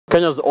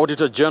Kenya's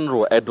Auditor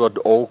General Edward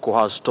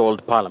Ouko has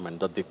told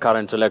Parliament that the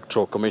current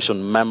Electoral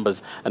Commission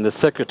members and the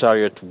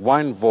secretariat were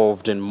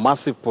involved in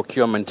massive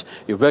procurement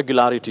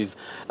irregularities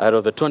ahead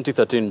of the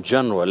 2013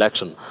 general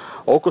election.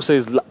 Ouko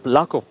says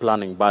lack of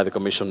planning by the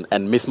Commission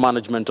and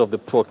mismanagement of the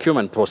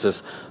procurement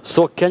process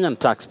saw Kenyan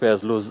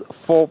taxpayers lose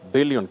 4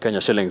 billion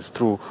Kenya shillings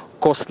through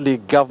costly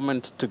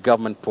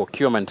government-to-government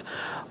procurement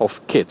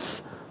of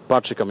kits.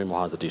 Patrick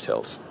Amimo has the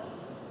details.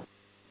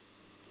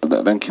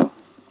 Thank you.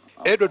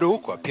 Edward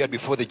Ouko appeared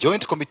before the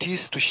joint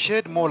committees to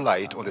shed more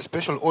light on the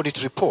special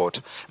audit report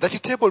that he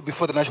tabled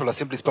before the National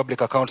Assembly's Public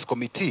Accounts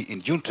Committee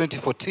in June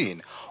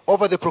 2014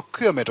 over the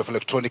procurement of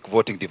electronic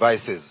voting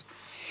devices.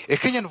 A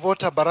Kenyan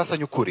voter, Barasa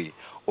Nyukuri,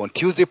 on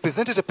Tuesday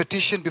presented a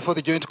petition before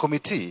the joint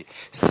committee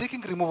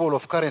seeking removal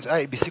of current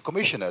IEBC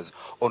commissioners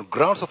on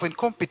grounds of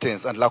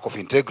incompetence and lack of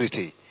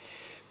integrity.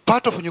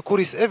 Part of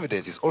Nyukuri's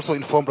evidence is also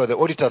informed by the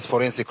auditor's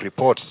forensic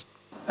report.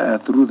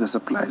 Through the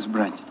supplies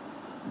branch.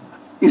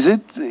 Is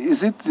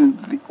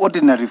it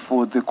ordinary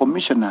for the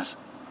commissioners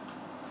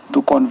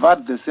to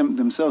convert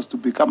themselves to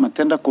become a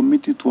tender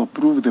committee to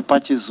approve the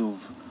purchase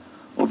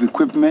of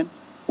equipment?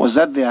 Was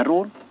that their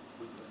role?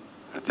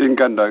 I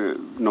think under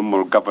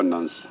normal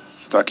governance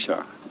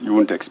structure, you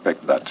wouldn't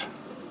expect that.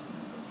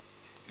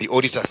 The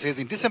auditor says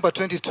in December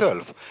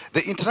 2012,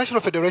 the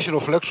International Federation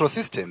of Electoral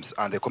Systems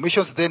and the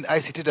Commission's then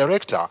ICT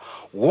director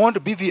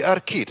warned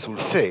BVR kits will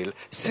fail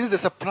since the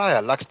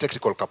supplier lacked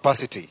technical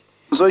capacity.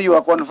 So you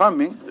are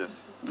confirming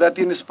that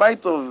in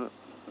spite of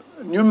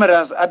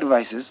numerous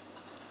advices,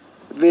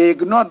 they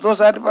ignored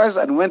those advices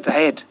and went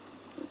ahead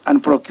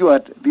and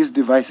procured these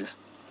devices.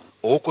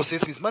 Ouko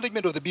says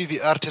mismanagement of the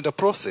BVR tender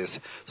process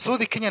saw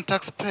the Kenyan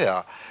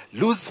taxpayer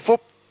lose 4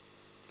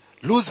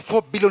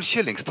 billion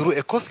shillings through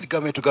a costly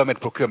government-to-government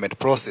procurement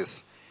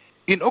process.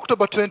 In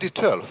October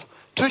 2012,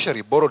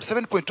 Treasury borrowed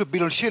 7.2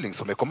 billion shillings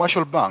from a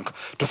commercial bank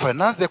to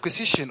finance the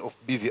acquisition of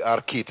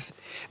BVR kits.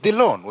 The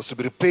loan was to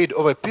be repaid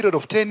over a period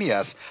of 10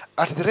 years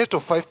at the rate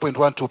of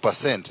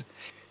 5.12%.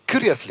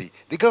 Curiously,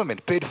 the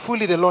government paid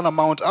fully the loan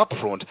amount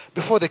upfront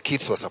before the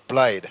kits were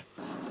supplied.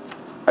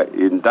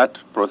 In that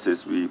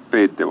process,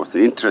 there was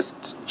an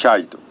interest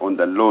charged on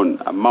the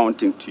loan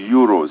amounting to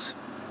euros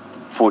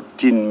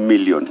 14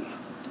 million.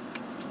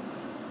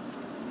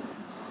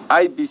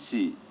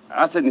 IBC,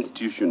 as an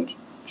institution,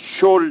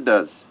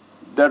 shoulders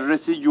the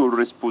residual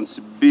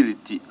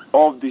responsibility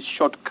of the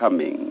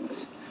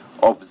shortcomings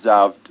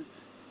observed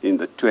in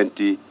the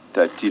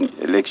 2013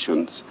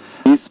 elections.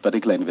 This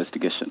particular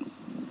investigation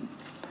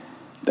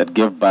that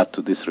gave birth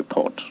to this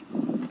report,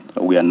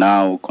 we are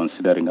now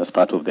considering as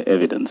part of the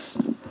evidence,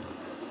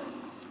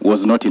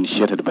 was not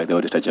initiated by the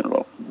Auditor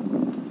General.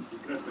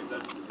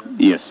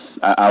 Yes,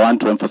 I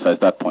want to emphasize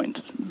that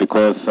point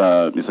because,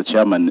 Mr.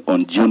 Chairman,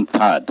 on June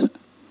 3rd,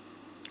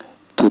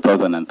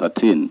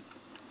 2013,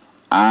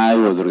 I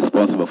was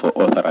responsible for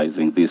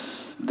authorizing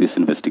this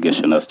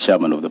investigation as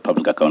chairman of the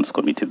Public Accounts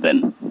Committee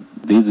then.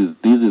 This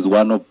is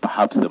one of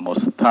perhaps the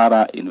most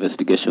thorough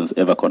investigations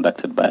ever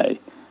conducted by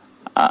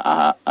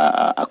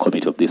a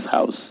committee of this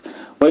House.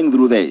 Going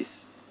through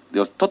this, there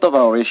was total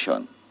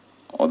violation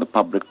of the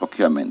public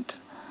procurement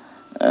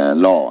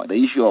law. The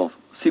issue of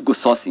single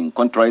sourcing,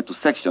 contrary to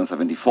Section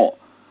 74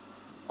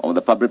 of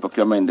the Public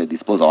Procurement and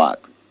Disposal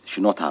Act,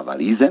 should not have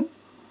arisen.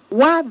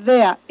 Were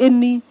there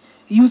any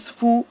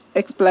useful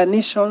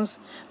explanations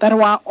that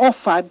were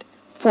offered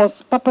for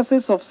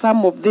purposes of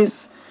some of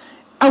these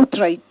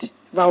outright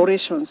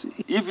violations?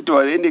 If it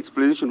were any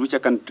explanation which I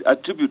can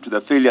attribute to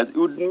the failures, it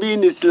would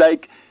mean it's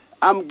like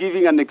I'm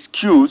giving an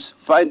excuse,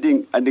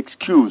 finding an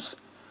excuse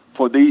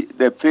for the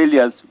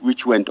failures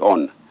which went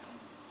on.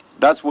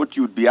 That's what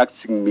you'd be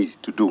asking me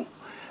to do,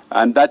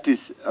 and that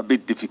is a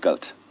bit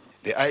difficult.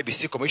 The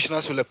IEBC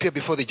commissioners will appear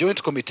before the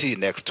joint committee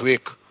next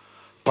week.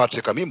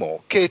 Patrick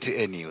Amimo,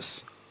 KTN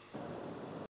News.